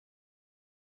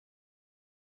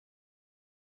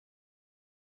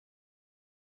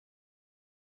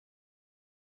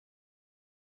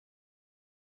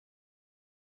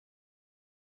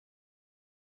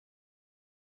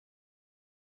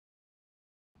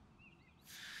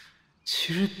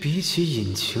其实比起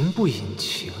隐情不隐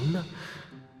情呢，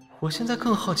我现在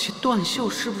更好奇断袖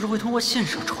是不是会通过线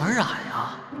手传染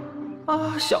呀？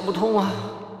啊，想不通啊！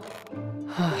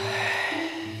唉，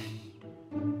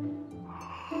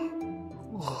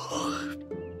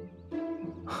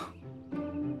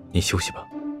你休息吧。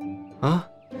啊？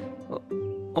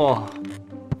哦。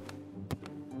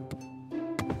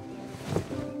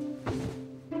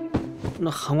那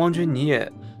韩王君你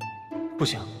也不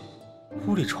行，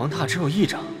屋里床榻只有一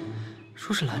张，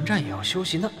说是蓝湛也要休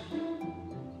息，那……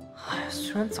哎，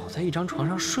虽然早在一张床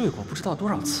上睡过不知道多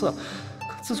少次了，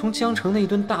可自从江城那一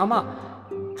顿大骂，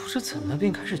不知怎的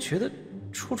便开始觉得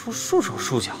处处束手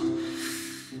束脚的。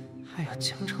哎呀，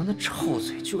江城的臭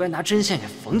嘴就该拿针线给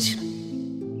缝起来。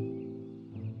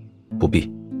不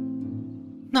必。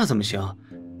那怎么行？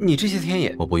你这些天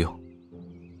也……我不用，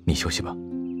你休息吧。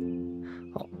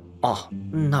哦，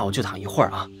那我就躺一会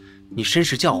儿啊，你申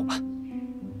时叫我吧。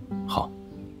好。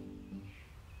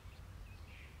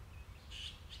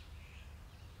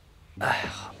哎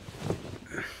呀，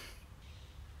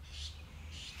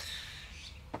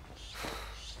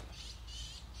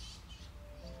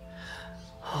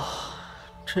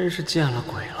真是见了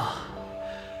鬼了！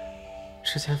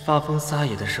之前发疯撒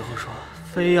野的时候说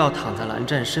非要躺在蓝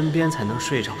湛身边才能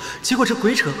睡着，结果这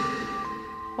鬼扯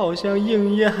好像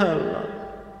应验了。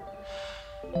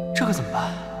这可怎么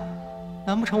办？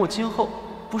难不成我今后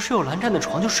不睡有蓝湛的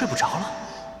床就睡不着了？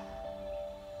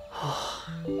啊，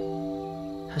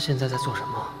他现在在做什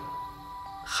么？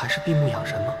还是闭目养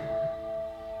神吗？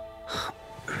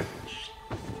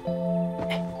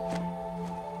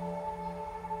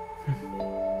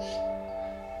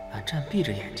蓝湛闭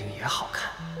着眼睛也好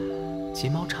看，睫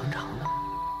毛长长的，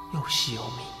又细又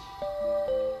密。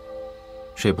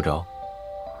睡不着？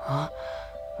啊，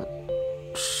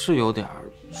是有点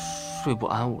睡不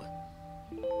安稳。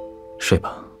睡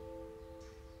吧，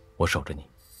我守着你。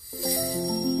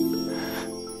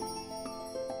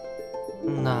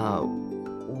那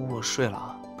我睡了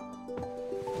啊。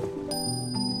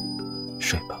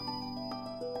睡吧。